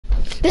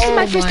This is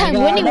my first time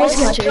winning with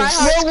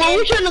switchers. Where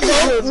we trying to go?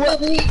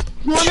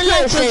 You wanna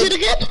like switch it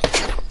again?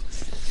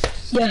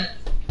 Yeah.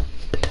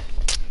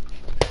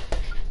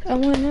 I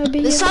wanna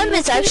be. This time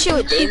it's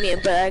actually with Damien,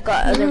 but I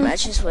got other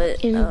matches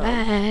with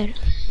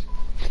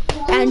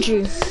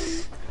Andrew.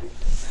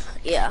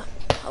 Yeah,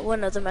 I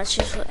won other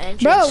matches with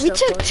Andrew. Bro, we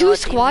took 2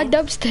 squad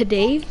dubs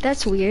today.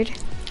 That's weird.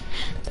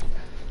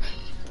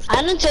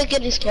 I didn't take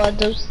any squad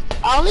dubs.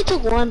 I only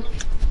took 1.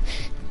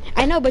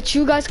 I know, but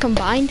you guys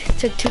combined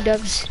took 2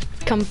 dubs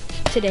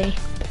today.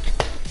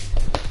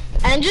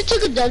 Andrew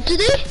took a dub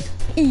today?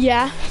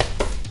 Yeah.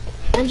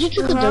 Andrew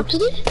took a dub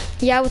today?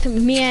 Yeah, with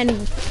me and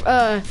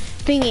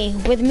Thingy.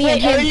 With me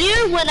and him.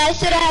 Earlier when I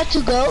said I had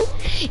to go?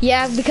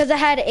 Yeah, because I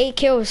had 8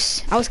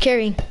 kills. I was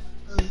carrying.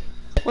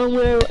 When we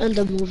were in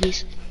the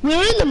movies. We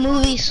were in the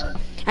movies.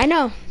 I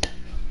know.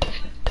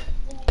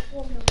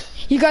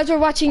 You guys were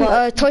watching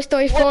Toy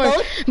Story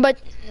 4, but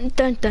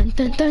dun dun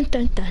dun dun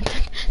dun dun.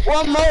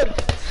 What mode?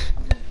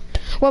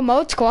 What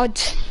mode?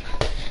 Squads.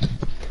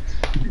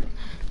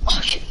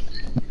 Oh shit.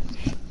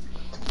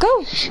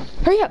 Go!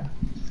 Hurry up!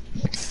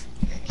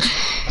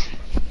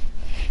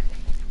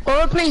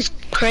 Or playing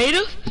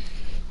creative?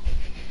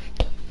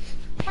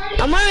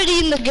 I'm already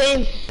in the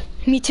game.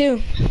 Me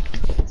too.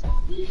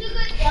 You took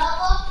a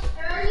double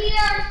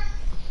earlier.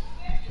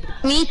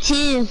 Me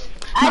too.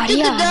 I took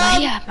a dub.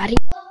 Maria.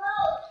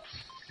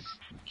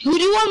 Who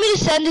do you want me to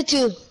send it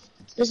to?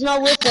 That's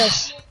not with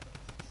us.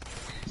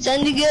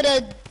 Sending it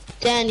to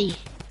Danny.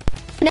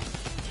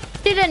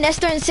 Did a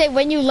Nestor and say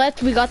when you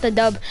left we got the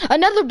dub.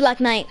 Another Black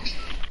Knight.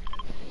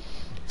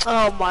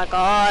 Oh my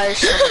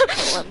gosh.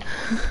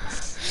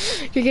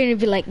 You're gonna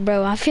be like,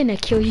 bro, I'm finna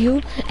kill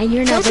you, and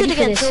you're not ready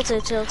for this.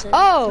 Tilted.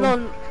 Oh, no.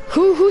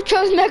 who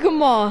chose Mega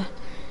Mall?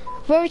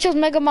 Whoever chose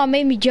Mega Mall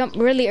made me jump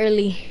really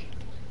early.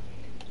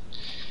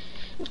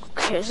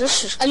 Okay, let's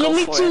just And go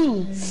me for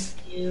too.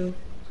 it.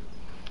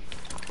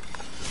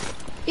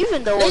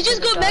 Even though Let's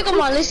just go Mega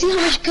Mall. Let's see how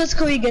much kills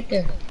can we get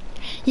there.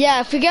 Yeah,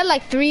 if we get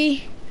like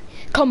 3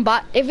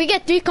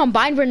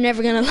 combined, we're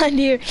never gonna land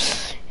here.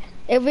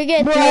 If we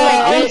get 3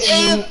 I was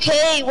like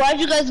AFK. Why'd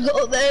you guys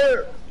go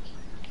there?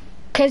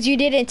 cause you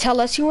didn't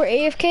tell us you were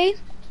AFK.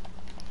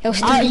 It was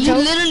stupid You joke.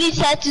 literally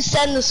said to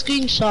send the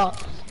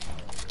screenshot.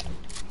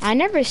 I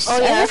never I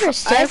said to forgot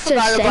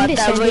send about it.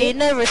 that, Send but you it.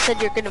 never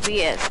said you're gonna be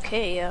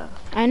AFK, yeah.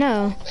 I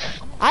know.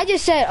 I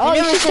just said, oh,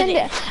 you never should said send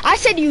it. I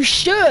said you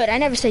should. I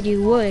never said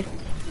you would.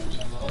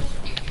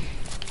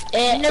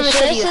 You never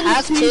said you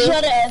have to.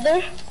 Screenshot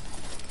either?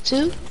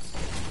 Two?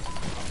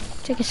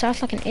 Took his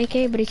shots like an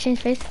AK, but he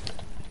changed face.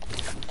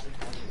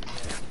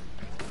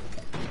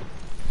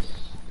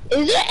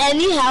 Is there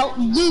any how?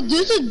 Dude,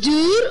 there's a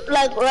dude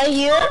like right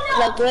here,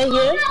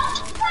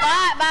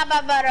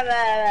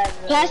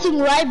 passing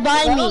right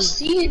by me. Is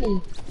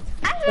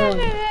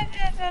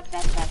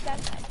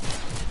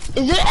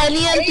there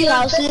any empty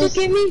houses?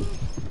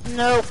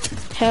 Nope.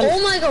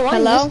 Oh my god,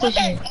 Hello? why is this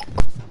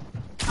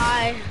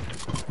Hi.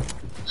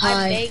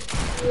 I baked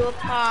you a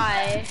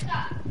pie.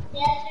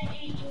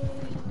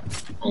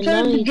 I'm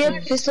trying to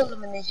get pistol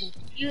elimination.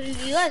 You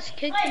guys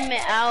kicked him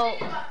out.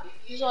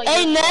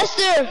 Hey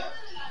Nestor!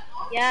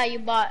 Yeah, you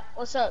bought.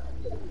 What's up?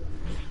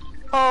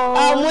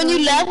 When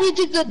you left, we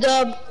took the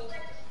dub.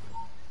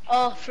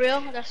 Oh, for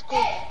real? That's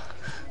cool.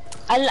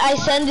 I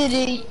sent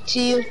it to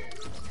you.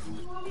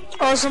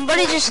 Oh,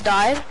 somebody just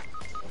died.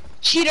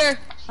 Cheater.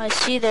 I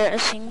see their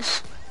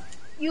things.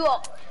 You.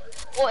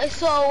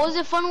 So was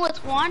it fun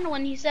with Juan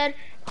when he said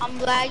I'm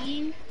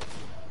lagging?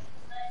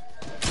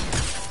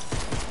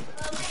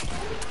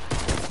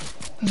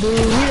 Dude,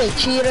 he's a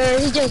cheater.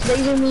 He just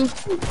lasered me.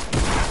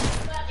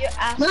 Your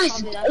ass.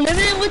 Nice. Probably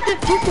Eliminate with the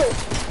pistol.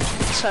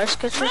 Sorry,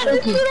 sketch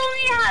This dude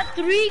only had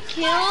 3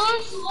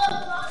 kills.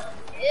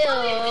 Ew.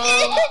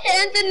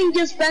 Anthony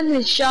just spent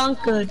his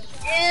shotgun.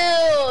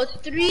 Ew.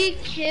 3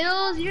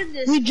 kills. You're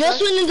disgusting. We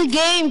just went in the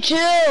game.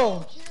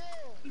 Chill.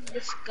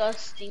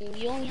 Disgusting.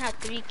 You only had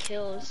 3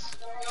 kills.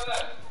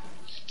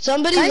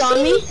 Somebody's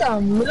on me.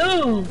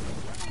 No.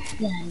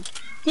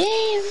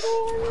 Damn.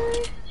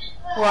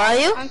 Where are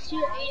you? I'm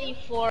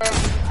 284. I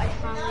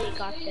finally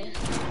got there.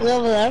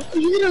 Level up.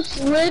 You gonna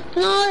flip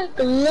not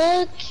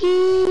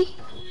lucky.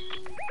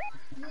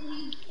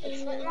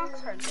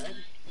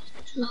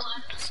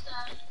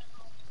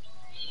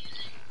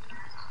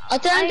 I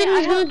thought Anthony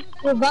was gonna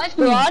revive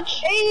me.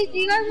 Hey, do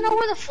you guys know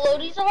where the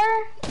floaties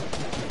are?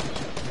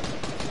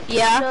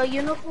 Yeah. So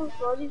you know where the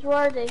floaties were?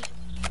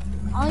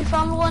 I only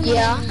found one in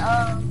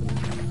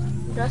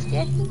Dusty,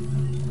 I think.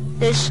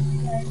 There's.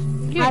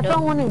 I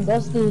found one in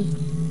Dusty.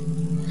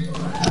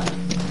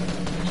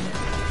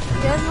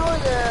 You guys know where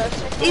the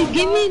second Hey, one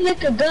give was? me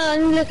like a gun. I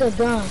need like a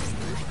gun.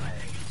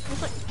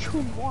 There's like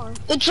 2 more.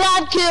 The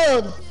tribe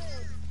killed.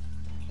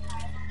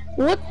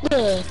 What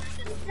the?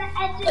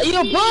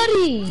 Your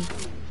buddy.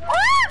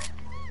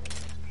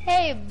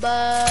 Hey,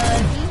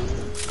 buddy.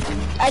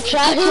 I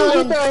tried to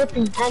him,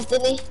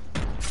 Anthony.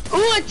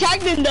 Ooh,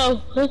 attacked him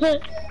though.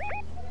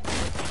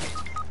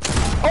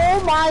 Oh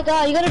my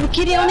god, you gotta be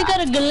kidding. I only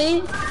got a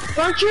grenade.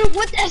 Don't you?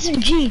 What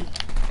SMG?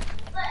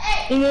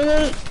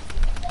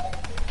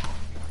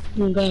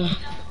 Okay.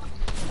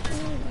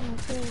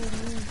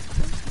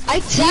 I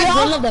tagged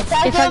one of them.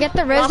 If I get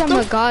the res, I'm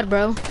a god,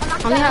 bro.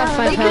 I only have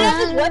 5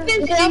 health.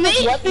 Weapons,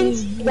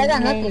 weapons. I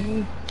got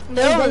nothing.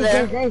 They're over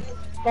there.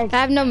 I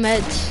have no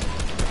meds.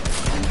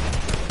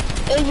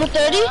 Over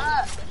 30?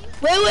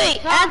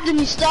 Wait,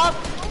 Anthony, stop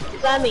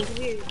spamming.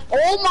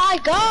 Oh my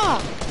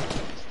god!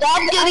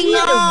 Stop getting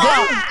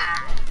knocked!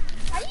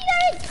 How do you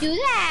guys do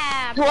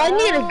that? Do I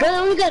need a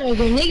gun? We got a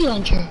grenade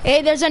launcher.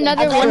 Hey, there's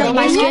another one of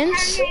my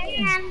skins.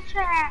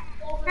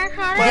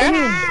 Where?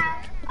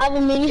 I have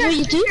a mini for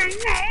you too.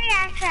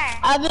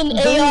 I have an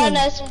AR and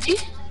SMG.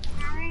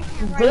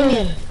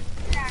 Brilliant.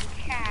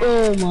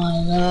 Oh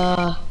my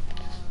god.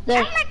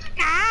 There.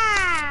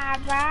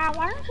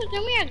 Why don't you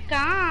give me a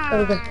gun?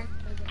 Okay.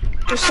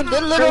 There's some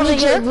good loot over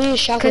here.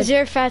 Because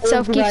your fat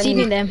self keeps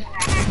eating them.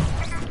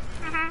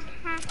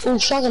 Oh,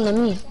 shotgun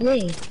on me.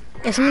 Yay.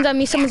 Yeah, someone's on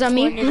me, someone's on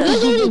me. You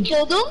guys already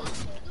killed him?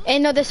 Hey,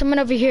 no, there's someone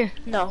over here.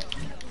 No.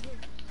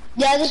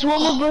 Yeah, there's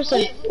one more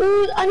person.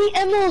 Ooh, I need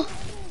ammo.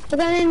 I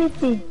got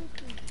anything.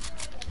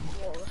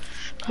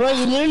 Bro,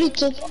 you literally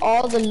took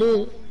all the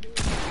loot.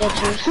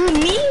 That's yours. Who,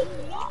 me?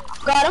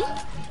 Got him?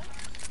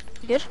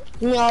 Good.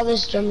 Give me all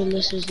this German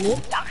listeners loot.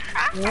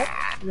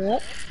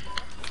 Yep.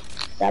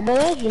 That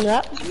brother, do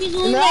not. He's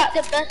only like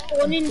the best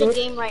one in the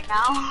game right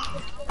now.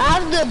 I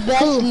have the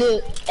best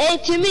loot. Hey,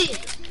 Timmy.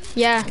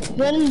 Yeah. You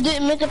want to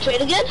make a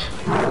trade again?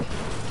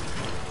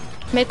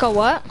 Make a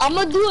what? I'm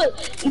gonna do it.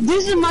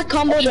 This is my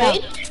combo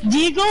trade.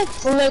 Diego,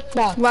 flip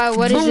back. Wow,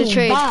 what is the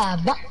trade?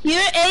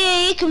 Here,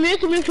 hey, come here.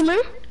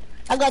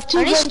 I got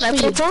 2 guns for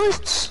you.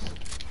 bullets.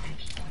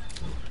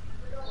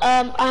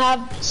 I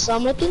have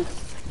some, I think.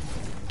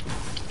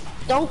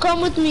 Don't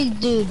come with me,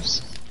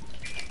 dudes.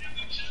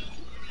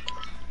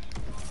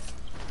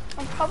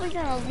 I'm probably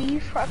gonna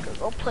leave so I could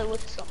go play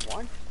with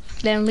someone.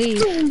 Then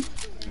leave.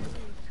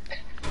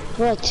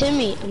 Bro,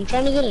 Timmy, I'm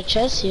trying to get a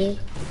chest here.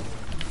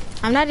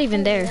 I'm not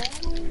even there.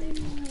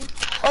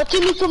 Oh,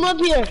 Timmy, come up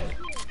here.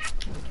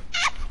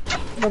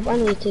 But I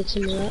need to take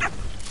some of that.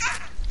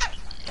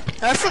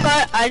 I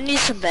forgot I need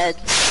some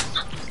beds.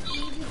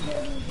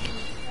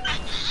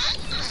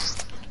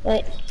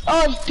 Wait.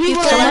 Oh,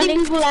 people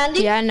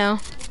landing. Yeah, I know.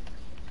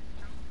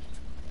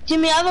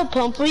 Timmy, I have a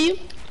pump for you.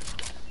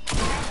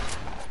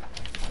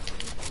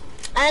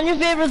 And your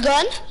favorite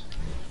gun?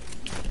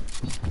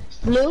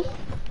 Blue.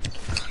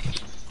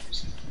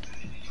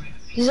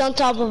 He's on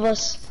top of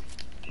us.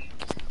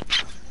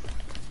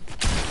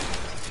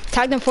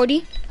 Tag them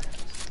 40.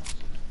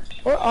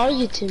 Where are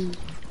you, Timmy?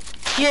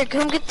 Here,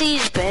 come get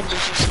these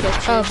bandages.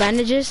 Oh,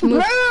 bandages?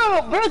 Move.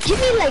 Bro, give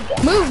me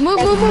like... Move.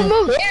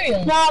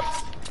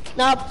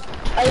 Nope.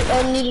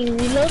 I need to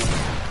reload.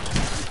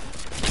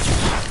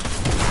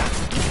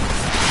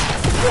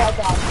 Yeah, I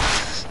got it.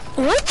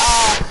 What?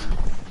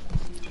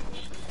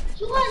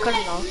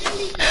 Cutting off.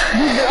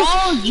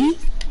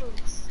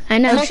 I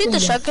know. Actually, the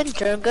shotgun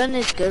drum gun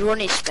is good when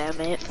you spam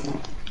it.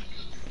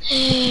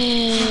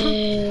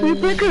 We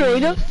play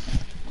creative?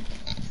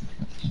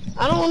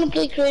 I don't want to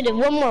play creative.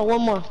 One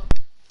more.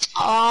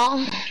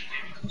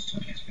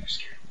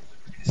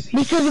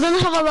 Because we're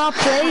gonna have a lot of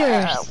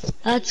players.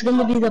 That's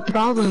gonna be the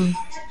problem.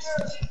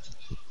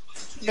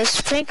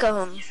 Let's think of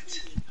them.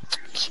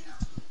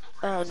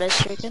 Oh,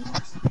 that's freaking.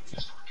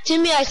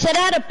 Timmy, I said I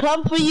had a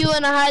pump for you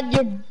and I had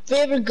your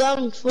favorite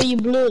gun for you,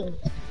 Blue.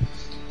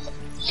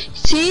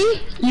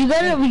 See? We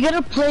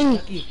gotta play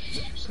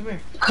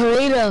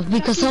creative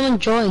because someone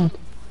joined.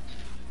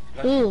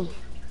 Ooh.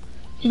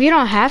 We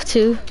don't have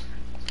to.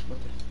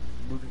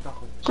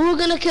 Who are we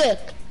gonna kick?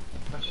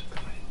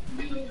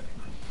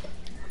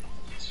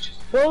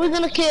 What are we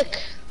gonna kick?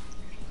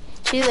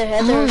 It's either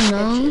Heather or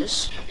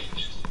Snitches.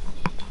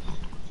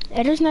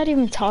 Edgar's not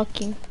even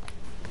talking.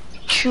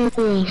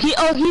 True. He's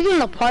in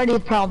the party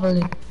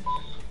probably.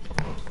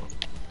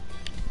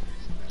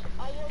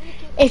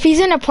 If he's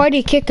in a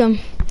party, kick him.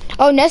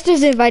 Oh,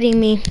 Nestor's inviting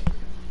me.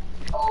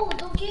 Oh,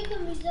 don't kick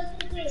him, he's just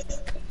the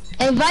place.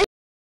 Invite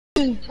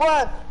him.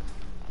 What?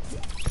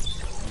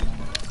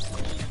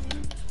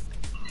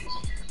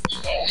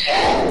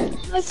 Oh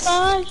my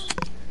gosh.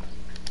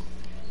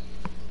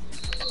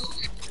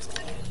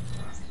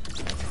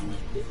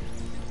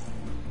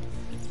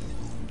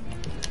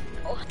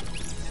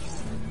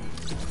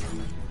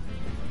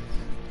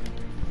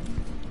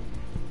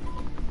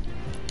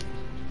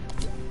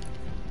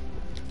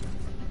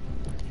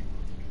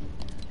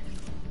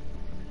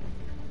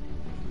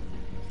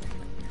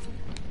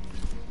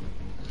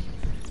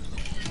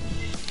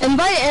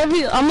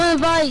 I'm gonna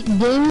invite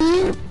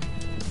Damien,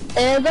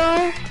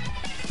 Edgar.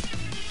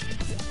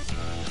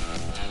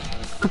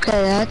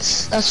 Okay,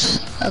 that's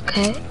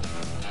okay.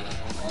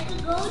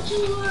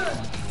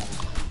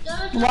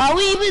 Why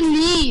we even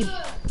leave?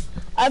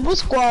 I have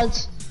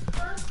squads.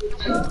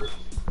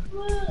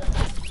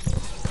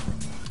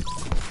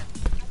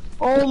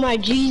 Oh my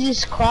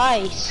Jesus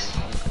Christ.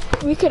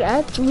 We could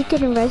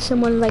invite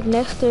someone like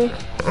Nestor.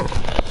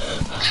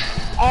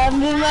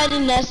 I'm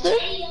inviting Nestor.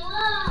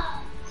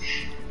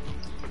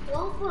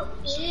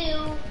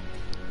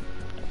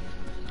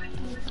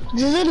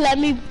 Does it let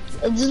me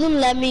It doesn't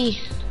let me.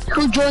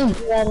 Who joined?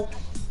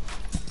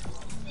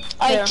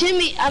 Yeah.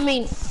 Timmy, I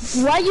mean,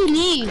 why you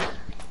leave?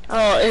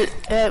 Oh,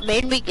 it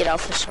made me get out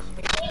for some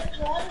reason.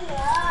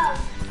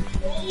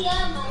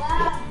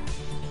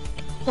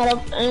 Hold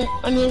up,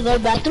 I need to go to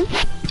the bathroom.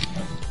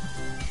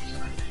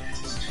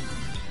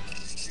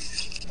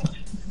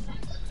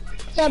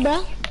 Yeah,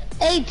 bro.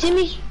 Hey,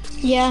 Timmy.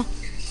 Yeah.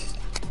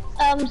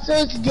 So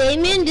it's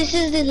Damien. This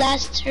is the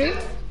last turn.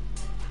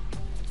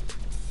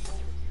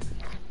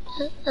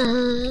 What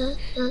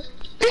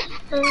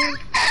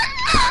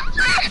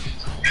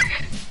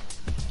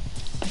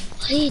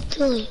are you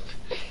doing?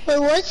 Wait,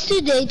 what's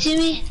today,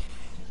 Timmy?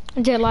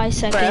 July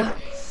 2nd.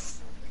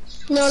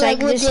 No, It's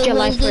like what this day?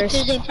 July Wednesday, 1st.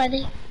 Thursday,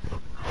 Friday?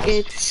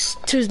 It's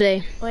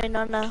Tuesday. Wait,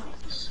 no.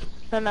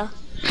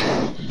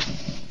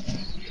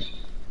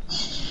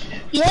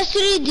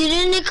 Yesterday,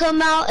 didn't it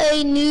come out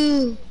a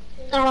new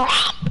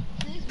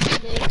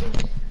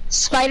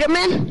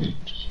Spider-Man?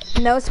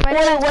 No,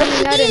 Spider-Man's what's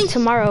coming out today?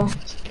 tomorrow.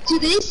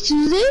 Today's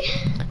Tuesday?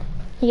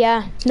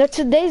 Yeah. No,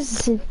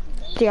 today's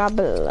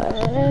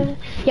Diablo.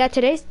 Yeah,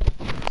 today's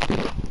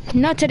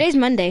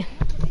Monday.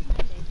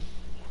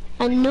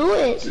 I knew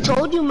it.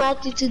 Told you,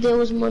 Matthew, today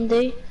was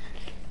Monday.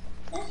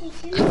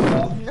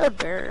 No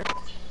dirt.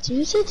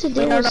 You said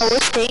today No, was... we're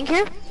staying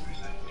here?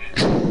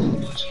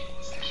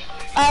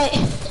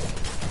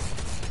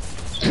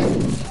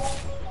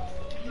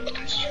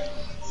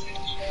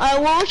 I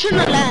won't try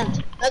to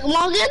land. Mega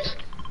Morgan?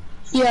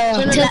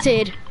 Yeah.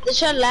 Tilted. They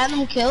try to land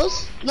them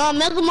kills? No,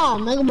 Mega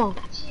Mom.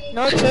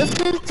 No,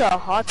 Tilted's a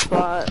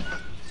hotspot.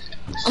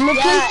 I'm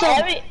gonna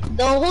play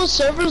the whole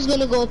server's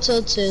gonna go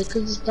tilted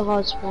because it's the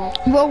hotspot.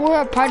 Well,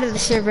 we're a part of the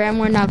server and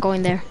we're not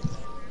going there.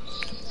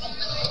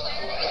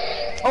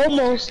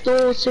 Almost the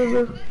whole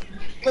server.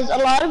 Because a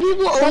lot of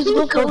people always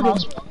go for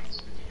hotspot.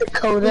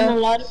 And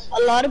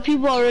a lot of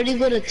people already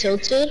go to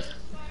tilted.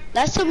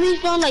 Last time we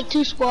found like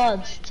 2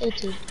 squads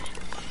tilted.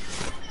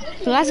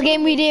 The last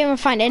game we didn't even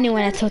find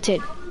anyone at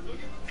tilted.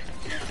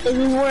 And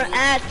we weren't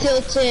at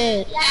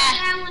tilted.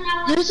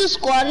 There's a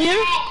squad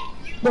here.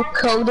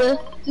 Dakota.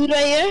 Dude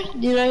right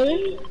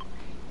here.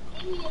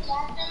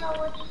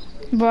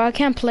 Bro, I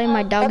can't play.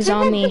 My dog's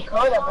on me.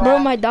 Bro,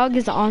 my dog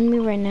is on me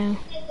right now.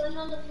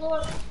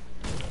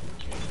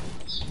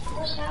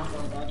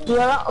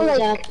 Yeah,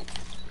 like,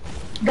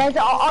 guys, I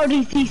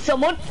already see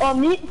someone on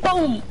me.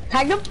 Boom.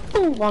 Tag them.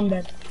 Boom. I'm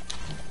dead.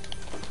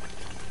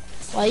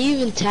 Why you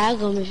even tag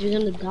them if you're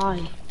gonna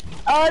die?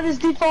 This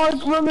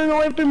default running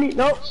away from me.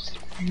 Nope.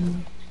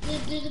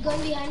 There's a gun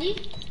behind you?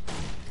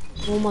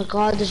 Oh my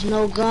god, there's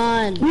no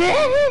gun.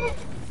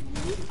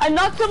 I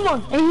knocked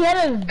someone and he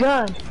had a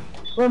gun.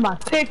 With my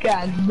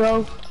pickaxe,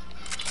 bro.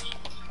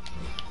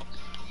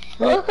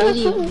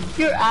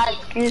 You're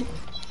asking.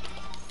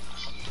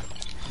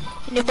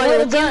 Anybody What a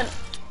with you? gun?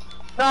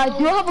 I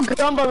do have a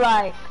gun, but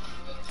like...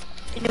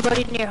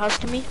 Anybody near house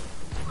to me?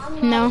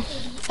 No.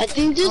 I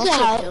think there's a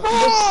house.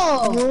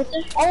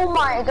 Oh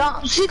my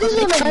god. See, there's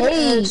a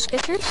hay.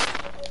 Skechers?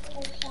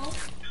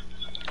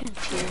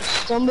 Confused.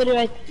 Somebody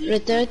right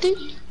there, I think.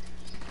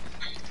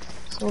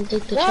 Someone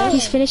take the chest.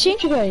 He's finishing?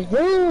 What you guys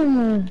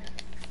doing?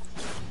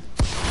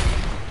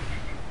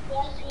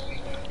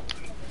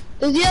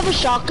 Does he have a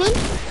shotgun?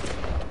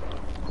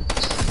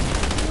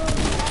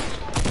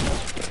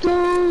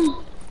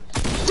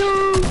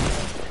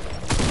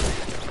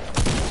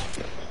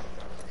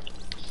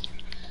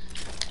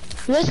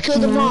 Let's kill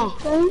them all.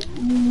 What?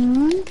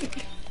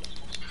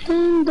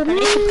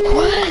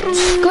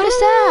 Go to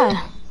that.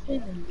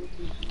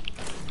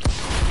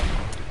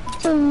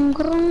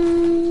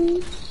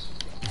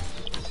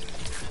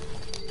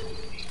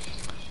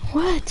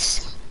 What?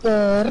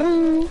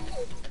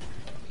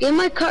 Get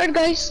my card,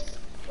 guys.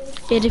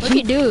 It if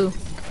you do.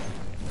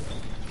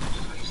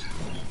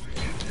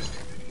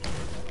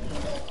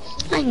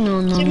 I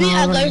know, no. Jimmy,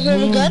 I got your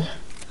favorite gun.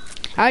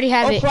 I already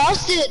have it.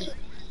 Frosted.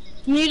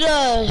 You need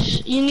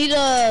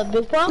a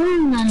big pump?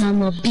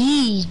 No,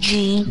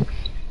 BG.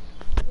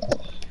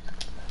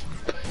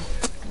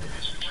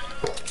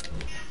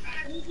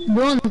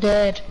 One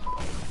dead.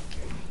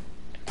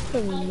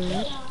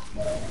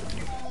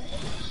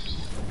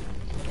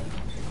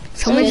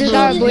 Someone just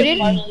got booted.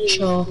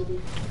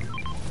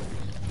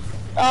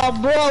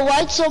 Bro,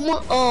 why'd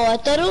someone? Oh, I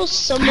thought it was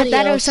somebody else. I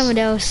thought it was someone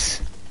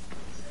else.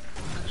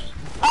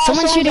 Oh,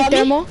 Someone shooting got me?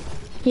 thermal.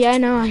 Yeah, I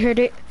know. I heard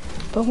it.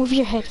 But move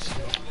your head.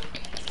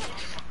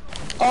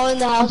 Oh, in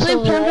the house.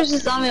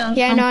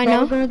 Yeah, I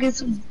know.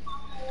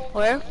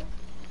 Where?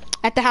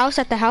 At the house.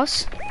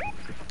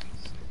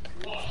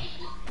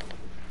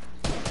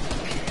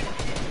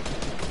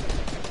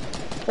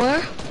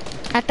 Where?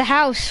 At the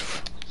house.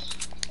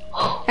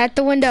 At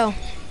the window.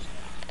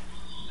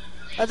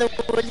 Other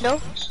window?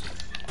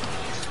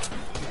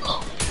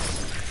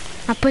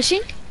 I'm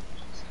pushing.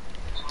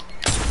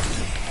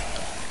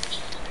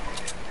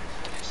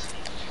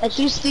 At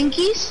two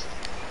stinkies?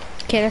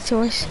 Okay, that's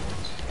yours.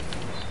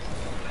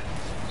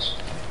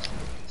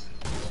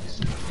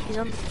 He's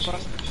on the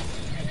front.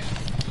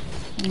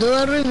 Do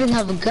I even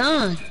have a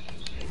gun?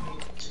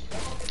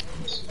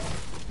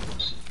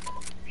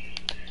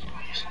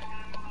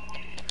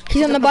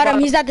 He's on the bottom.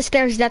 He's at the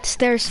stairs. He's at the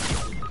stairs.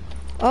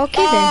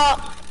 Okay then.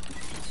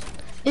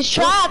 It's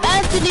trapped,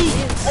 Anthony.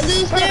 Under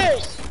the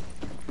stairs.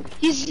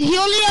 He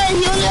only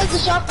has the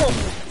shotgun.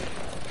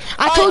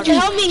 I told you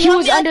help me, he help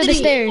was me, under the Anthony.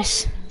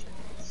 stairs.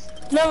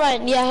 No,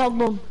 right, yeah, help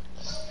him.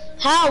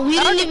 How? We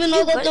didn't even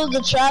know that there was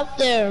a trap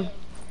there.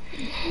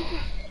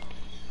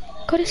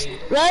 Res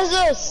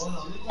us.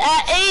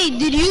 Hey,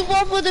 did you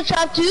fall for the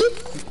trap too?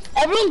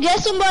 Everyone get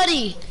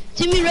somebody.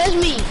 Timmy, res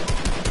me.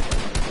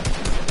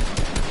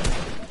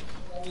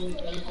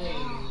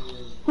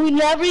 We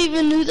never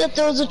even knew that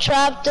there was a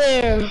trap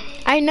there.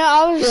 I know,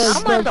 I was...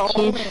 I'm not the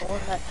only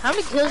one. How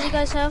many kills you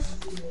guys have?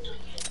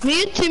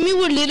 Me and Timmy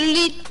were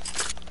literally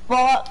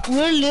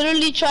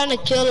trying to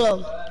kill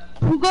him.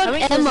 Who got How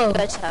many kills ammo? you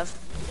guys have?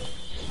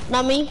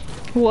 Not me.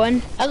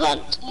 1. I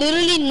got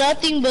literally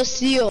nothing but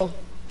seal.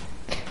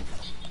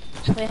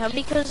 Wait, how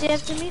many kills do you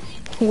have to me?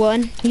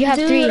 1. You have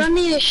 3. I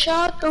need a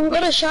shotgun. We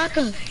got a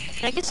shotgun.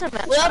 Can I get some We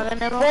have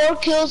shotgun ammo? 4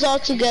 kills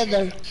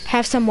altogether.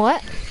 Have some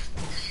what?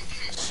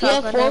 We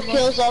have Shotgun 4 ammo?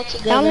 kills I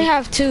altogether. only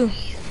have 2.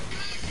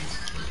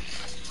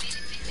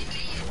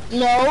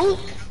 No,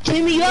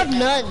 Timmy, you have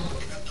none.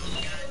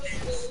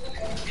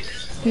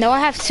 No, I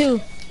have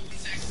 2.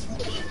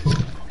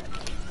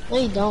 No,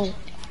 you don't.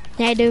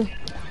 Yeah, I do.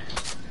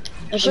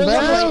 It shows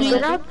up on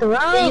screen that you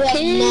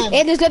have none.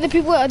 Hey, there's other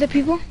people.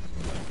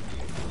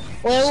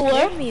 Where?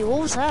 Scared me. What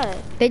was that?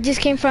 They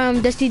just came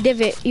from Dusty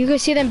Divot. You can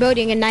see them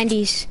building in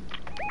 90s.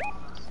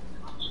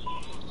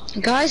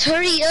 Guys,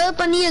 hurry up!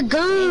 I need a Hey,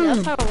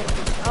 gun. that's how.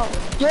 Oh,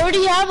 You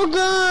already have a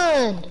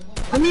gun.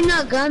 I mean,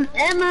 not gun,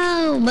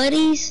 ammo,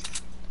 buddies.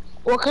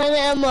 What kind of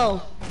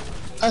ammo?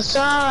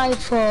 Assault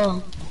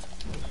rifle.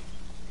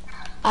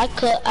 I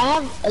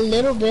have a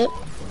little bit.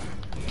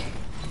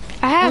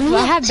 I have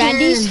 10.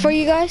 bandies for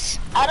you guys.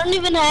 I don't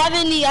even have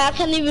any. I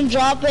can't even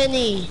drop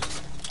any.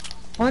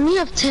 I only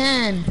have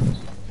 10.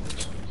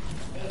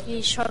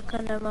 need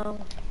shotgun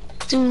ammo.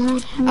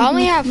 I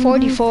only have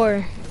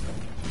 44.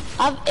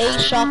 I have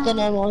 8 shotgun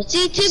ammo.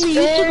 See, Timmy,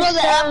 you took all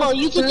the ammo.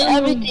 You took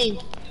everything.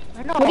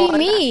 I know. What do you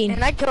mean?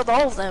 And I killed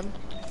all of them.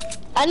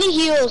 I need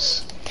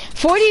heals.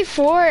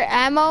 44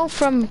 ammo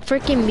from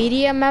freaking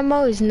medium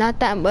ammo is not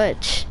that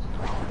much.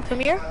 Come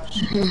here.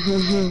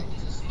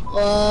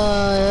 Why?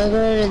 I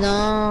already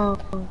know.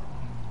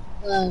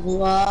 Like,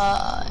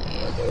 why?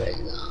 I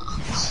already know.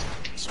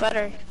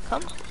 Sweater,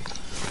 come.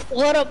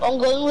 Hold up, I'm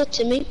going with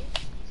Timmy.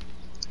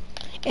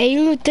 Hey,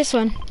 you loot this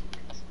one.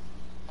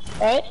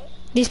 Alright?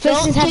 These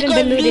places Don't haven't take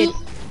been our looted. loot.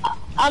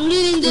 I'm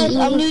looting this,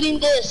 I'm looting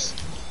this.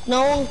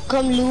 No one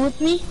come loot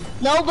with me?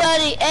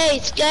 Nobody, hey,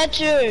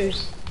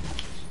 Skechers.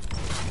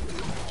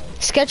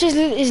 Sketches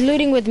is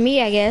looting with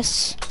me, I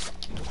guess.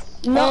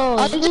 No,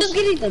 I'm just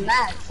getting the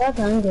max, that's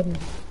what I'm getting.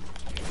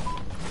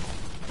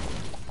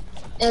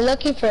 And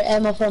looking for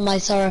ammo for my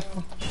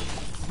rifle.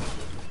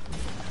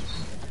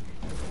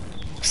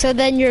 So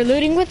then you're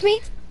looting with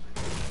me?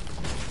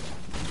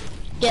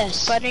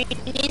 Yes. Sweater,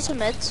 you need some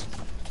meds.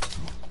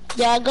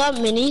 Yeah, I got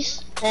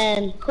minis.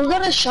 And who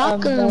got a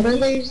shotgun,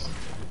 brothers?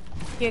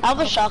 Here, I have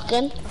a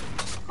shotgun.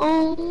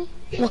 Oh,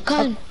 what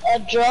kind? A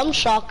drum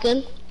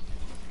shotgun.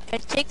 Can I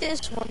take this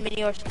one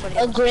mini or somebody A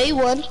else? gray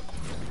one.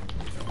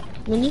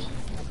 Mini?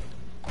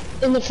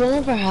 In the front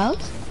of our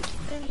house?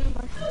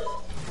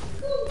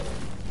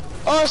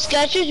 Oh,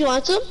 Skechers, you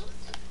want some?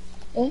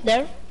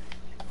 There.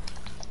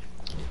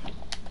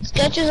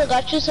 Skechers, I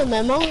got you some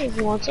ammo if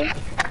you want some.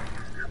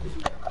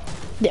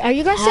 Are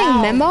you guys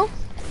saying memo?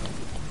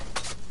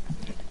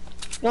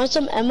 You want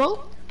some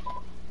ammo?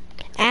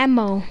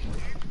 Ammo.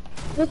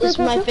 This is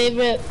my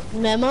favorite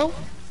memo.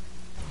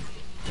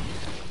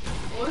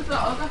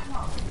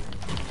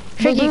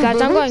 Tricky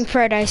guys, I'm going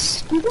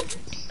paradise.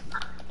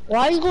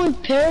 Why are you going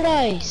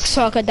paradise?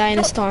 So I could die in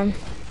a storm.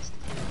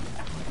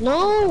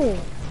 No.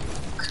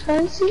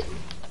 Fancy?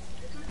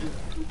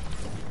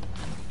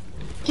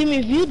 Timmy,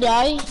 if you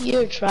die,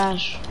 you're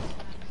trash.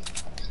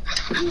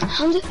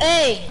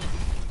 Hey.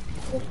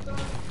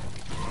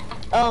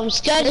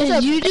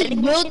 Skechers, you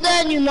just built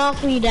that and you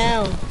knocked me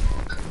down.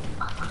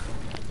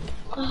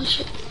 Oh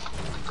shit.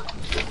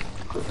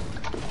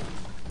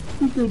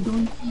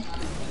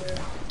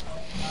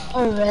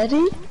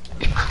 Already?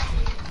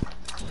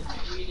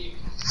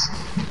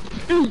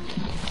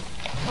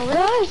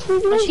 Guys, we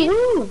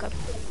Okay.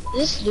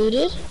 This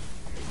looted?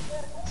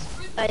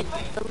 I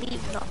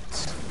believe not.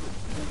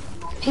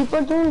 People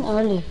are doing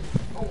early.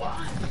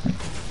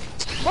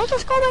 We'll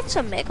just go back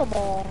to Mega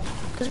Mall.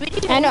 Cause we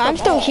need to I know, move I'm the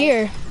still mall.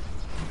 here.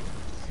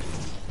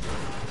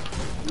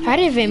 I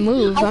didn't even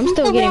move. I'm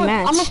still getting I'm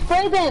gonna matched.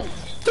 spray them.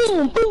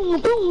 Boom,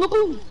 boom, boom,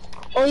 boom.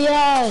 Oh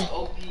yeah.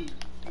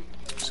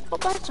 Just go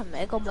back to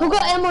Mega Mall. Who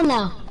got ammo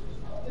now?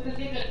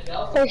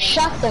 Or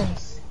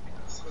shotguns.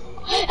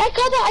 I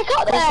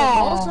got The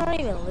mall's that. not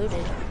even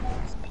looted.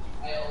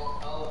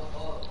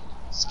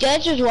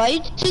 Skechers, why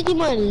you taking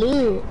my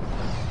loot?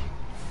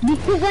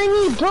 Because I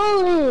need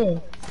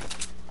bullets.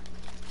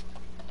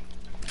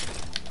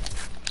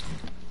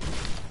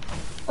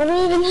 I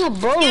don't even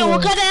have bullets. Yeah,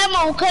 what kind of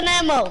ammo? What kind of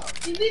ammo?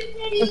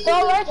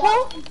 Assault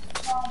rifle?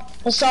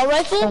 Assault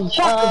rifle?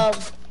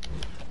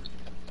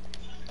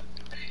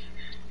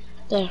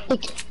 There.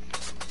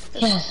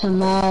 Yes,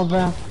 I'm out,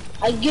 bro.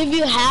 I give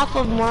you half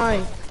of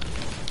mine.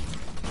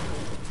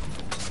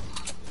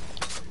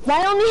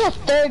 I only have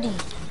 30.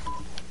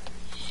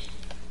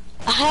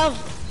 I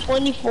have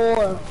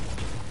 24.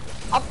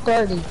 I'm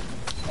 30.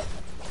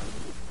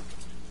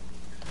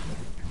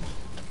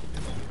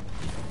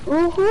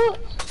 Ooh, who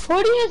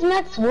has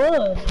max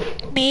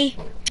wood? Me.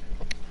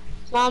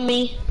 Not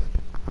me.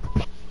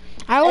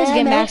 I always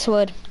get max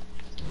wood.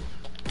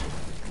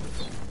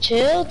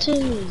 Chill to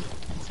me.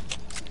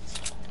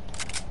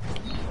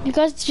 You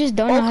guys just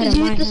don't know how cause to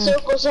you mine. hit the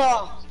circles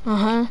off.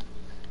 Uh-huh.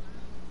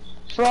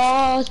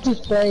 Frosty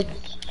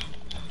Flakes.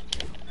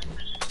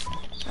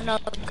 I know,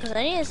 because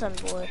I need some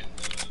wood.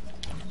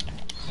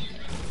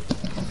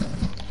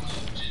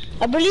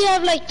 I believe I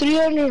have like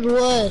 300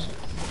 wood.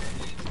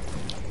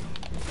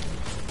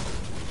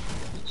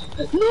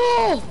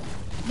 No!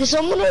 Did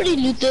someone already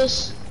loot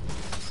this?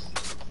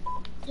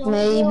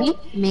 Maybe.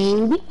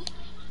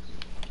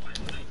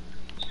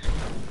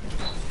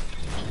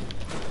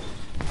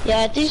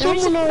 Yeah, I think For some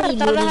reason, someone I already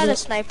thought I looted had a it.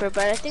 sniper,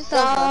 but I think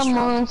that was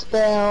Someone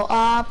spell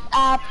up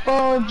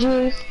apple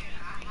juice.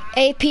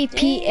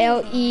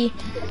 APPLE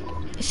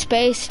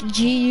space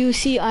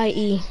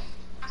GUCIE.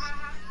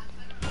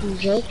 I'm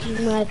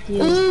joking,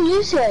 Matthew. Ooh,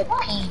 you said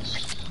P.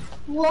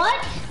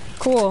 What?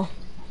 Cool.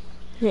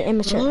 You're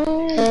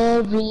immature.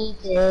 Every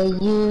day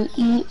you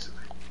eat.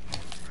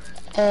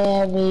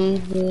 Every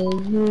day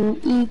you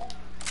eat.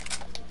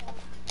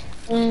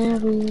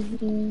 Every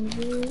day you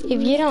eat.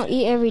 If you don't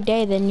eat every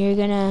day, then you're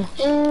gonna...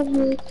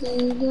 Every day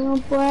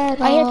you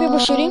I hear people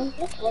shooting.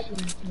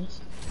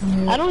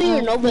 I don't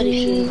hear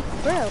nobody shooting.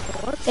 Bro,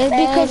 what? It's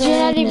because you're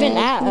not even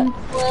at...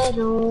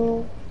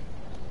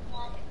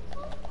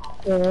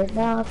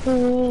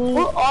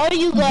 Where are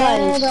you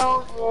guys?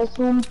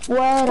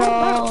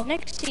 Bro,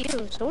 next to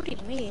you, so what do you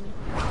mean?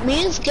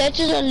 Me and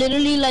Sketches are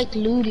literally like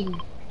looting.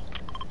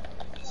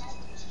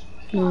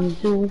 Alright,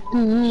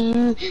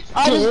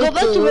 let's go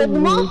back to Red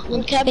Mall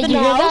and camp Hey, in you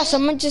the hear that? house.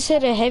 Someone just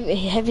hit a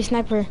heavy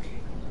sniper.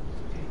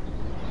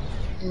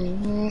 I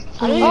don't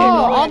Oh, even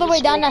know all the how way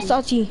to down that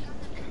smoke salty.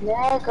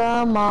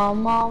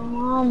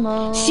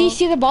 Mama. See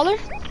the baller?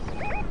 it.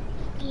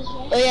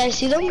 Oh yeah, I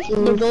see them.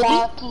 The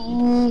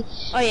building.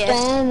 Oh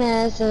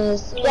yes.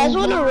 You guys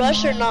want to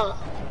rush or not?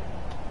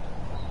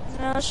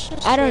 No, it's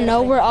just I don't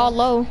know. We're all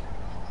low.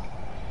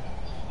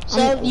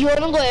 So you want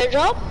to go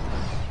airdrop?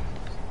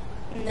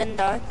 And then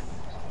die.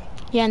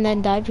 Yeah, and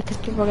then die because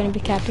people are gonna be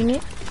capping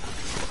it.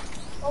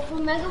 Oh, for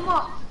Mega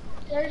Mall.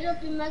 There's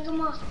up in Mega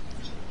Mall.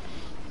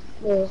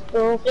 You want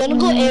to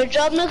go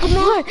airdrop,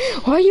 Nakamura?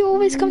 Why you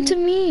always come to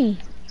me?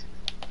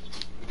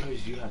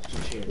 Because you have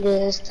 2 chairs.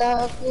 This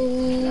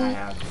talking. I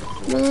have.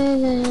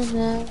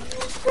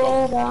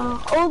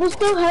 Oh, there's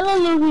still hella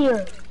loot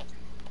here.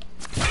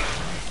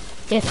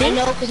 You I think?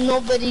 know, because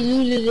nobody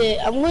looted it.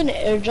 I'm going to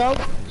airdrop.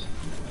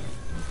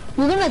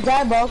 You're gonna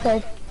die, but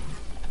okay.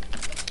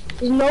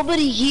 There's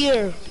nobody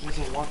here. He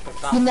doesn't want the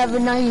You never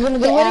know, you're gonna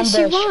get What does she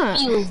ambushed.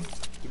 want? Ew.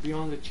 to be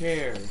on the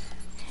chair.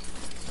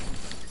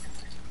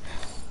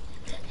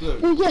 Look.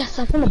 Oh yes,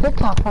 I found a big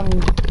top from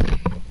you.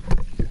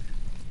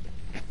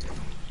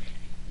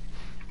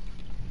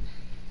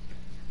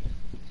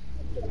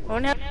 I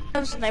don't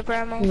have sniper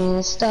ammo.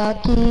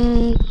 Mr.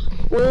 Key,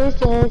 with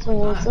his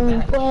horse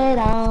and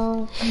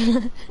fuera.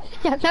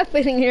 Yeah, I'm not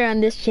putting her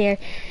on this chair.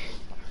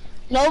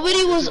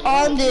 Nobody was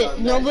on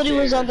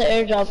the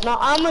airdrop. Now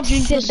I'm gonna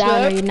drink Sit this down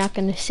or slurp. you're not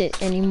gonna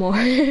sit anymore.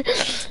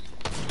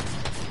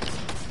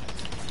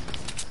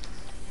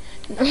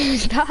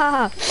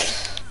 Stop.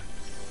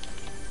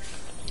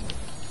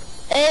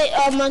 Hey,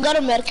 I got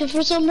a medkit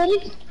for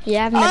somebody.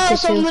 Yeah, I've Oh, met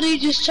this too. somebody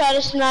just tried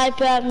to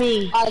snipe at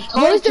me. I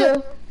What is told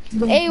you.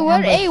 Hey,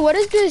 what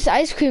does this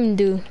ice cream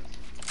do?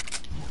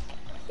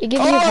 It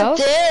gives you Oh, health?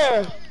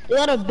 there. They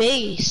got a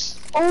base.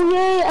 Oh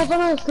yeah, I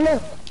found a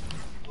slip.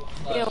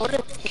 Yeah, what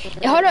is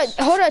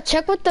Hold on,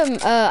 check what the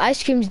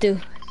ice creams do.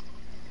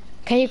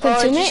 Can you Oh, it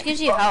consume just it?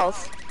 gives you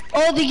health.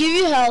 Oh, they give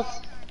you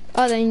health.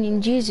 Oh, then you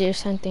can use it or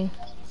something.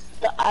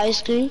 The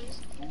ice cream.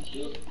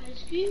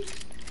 Ice cream?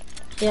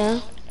 Yeah,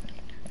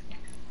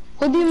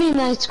 What do you mean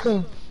ice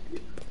cream?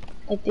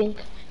 I think.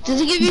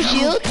 Does it give you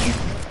shield?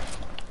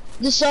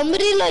 Does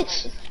somebody like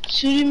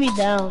shooting me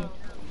down?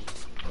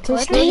 Just Where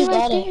stay you right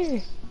got it?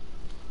 there.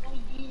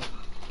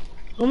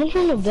 How much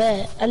on the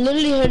bet? I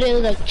literally heard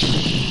it like.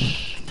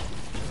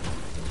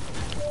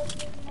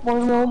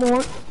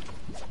 More.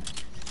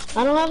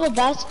 I don't have a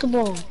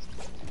basketball.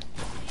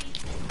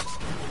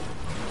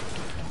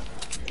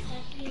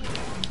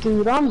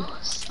 Dude, I'm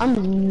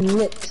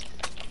lit.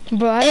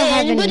 Bro, I don't Hey,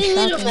 have anybody any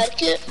need a shotgun.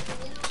 medkit?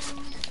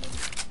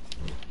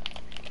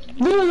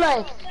 Dude,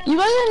 like, you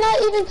guys are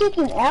not even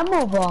taking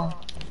ammo, bro.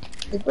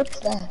 Like, what's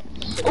that?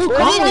 Oh, What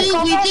compact, do you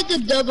think? We compact? take a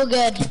double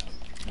again.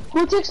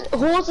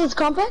 Who else is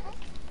compact?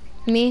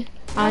 Me?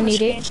 I don't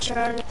need it.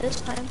 Screenshot it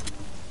this time.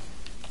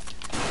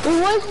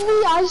 What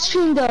the ice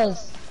cream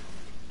does?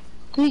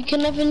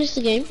 Can I finish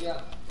the game?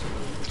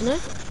 Can I?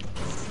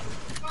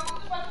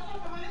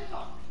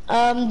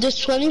 There's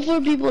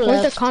 24 people Where's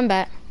the left.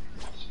 combat?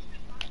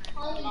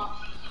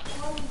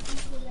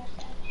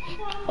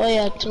 Oh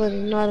yeah,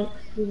 20, not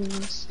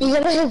He's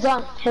gonna his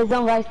own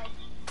guys.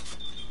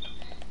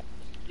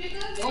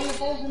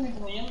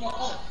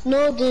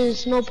 No,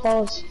 there's no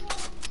pause.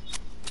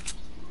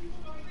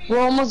 We're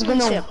almost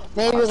gonna, Chill.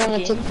 maybe we're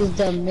gonna take this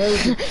done,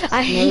 maybe.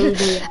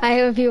 Maybe. I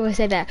hear people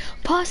say that.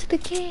 Pause the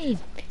game.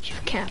 You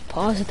can't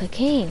pause the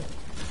game.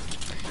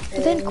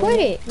 But then quit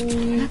it.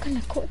 I'm not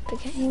gonna quit the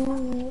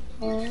game.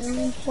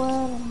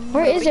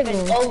 Where is it,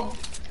 bro?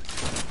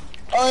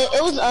 Oh,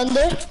 it was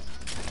under.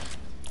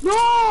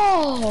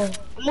 No!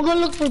 I'm gonna go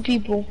look for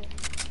people.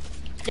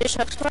 There's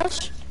a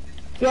splash.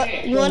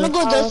 You wanna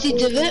go Dusty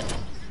Divot?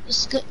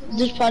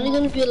 There's probably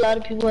gonna be a lot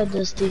of people at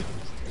Dusty.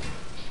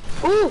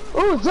 Ooh,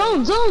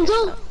 zone.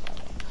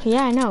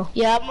 Yeah, I know.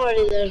 Yeah, I'm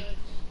already there.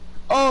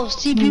 Oh,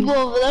 see people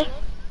over there?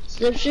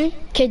 Slipstream?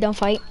 Okay, don't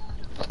fight.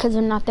 Because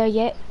we're not there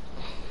yet.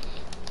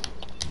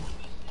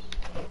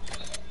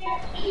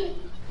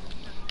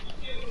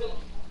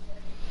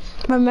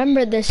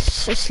 Remember this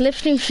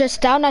slipstream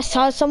just down. I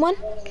saw someone.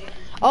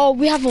 Oh,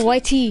 we have a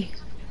YT.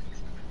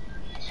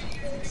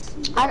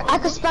 I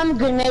could spam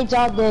grenades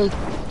all day.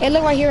 Hey,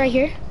 look right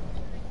here.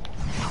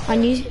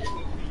 On you.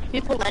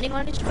 People landing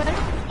on each other.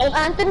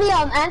 Anthony,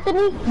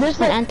 there's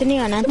On like, Anthony,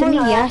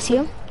 yeah, I see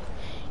him.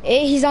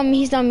 Hey, he's on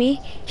me.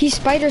 He's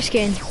spider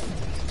skin.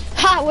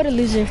 Ha, what a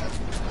loser.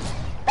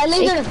 I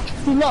lasered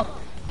him. Look.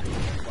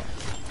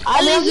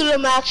 I lasered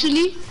him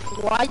actually.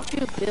 Why'd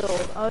you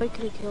build? I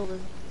could have killed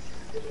him.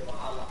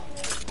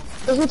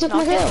 Who took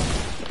my kill?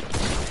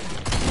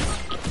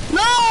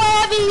 No, I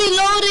haven't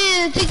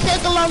reloaded. It takes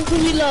that long to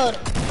reload.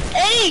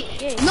 Hey,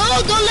 no,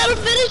 don't let him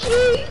finish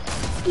me.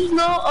 There's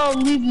no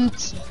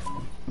reboots.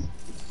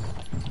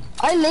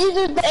 I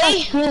lasered that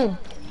Hey. screen.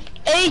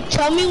 Hey,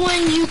 tell me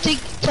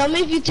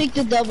if you take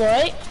the double,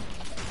 right?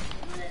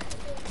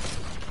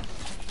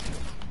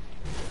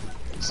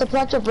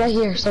 Supply drop right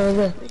here, so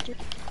we're good.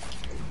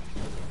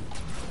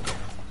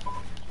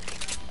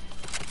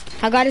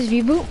 I got his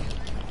reboot.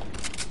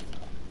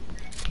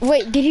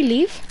 Wait, did he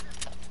leave?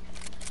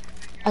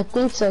 I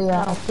think so,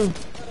 yeah, I think.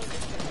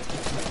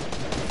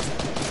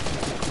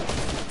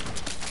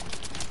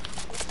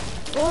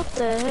 What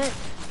the heck?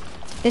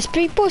 There's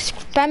people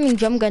spamming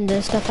drum guns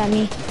and stuff at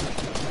me.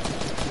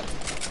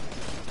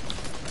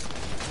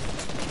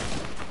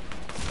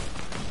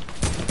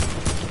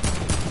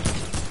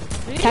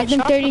 Tag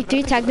them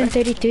 33, tag them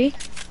 33.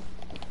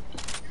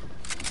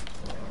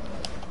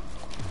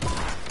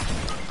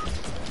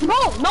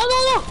 No,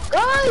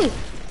 guys!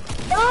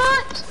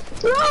 What?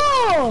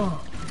 No!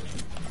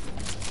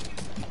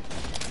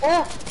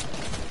 Yeah.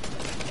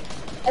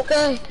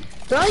 Okay.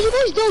 Bro, you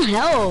guys don't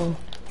help.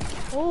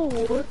 Oh,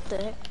 what the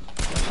heck?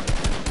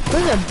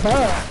 There's a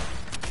bug.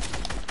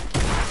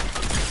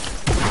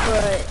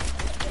 But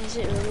is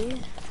it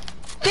really?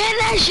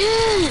 Finish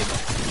it!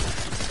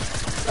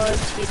 Oh,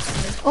 it's good.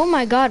 Oh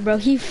my god, bro,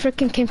 he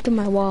freaking came through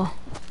my wall.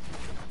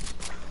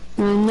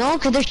 No,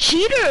 cause they're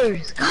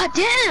cheaters. God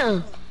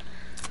damn.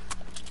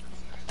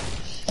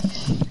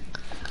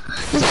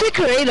 Let's play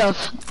creative.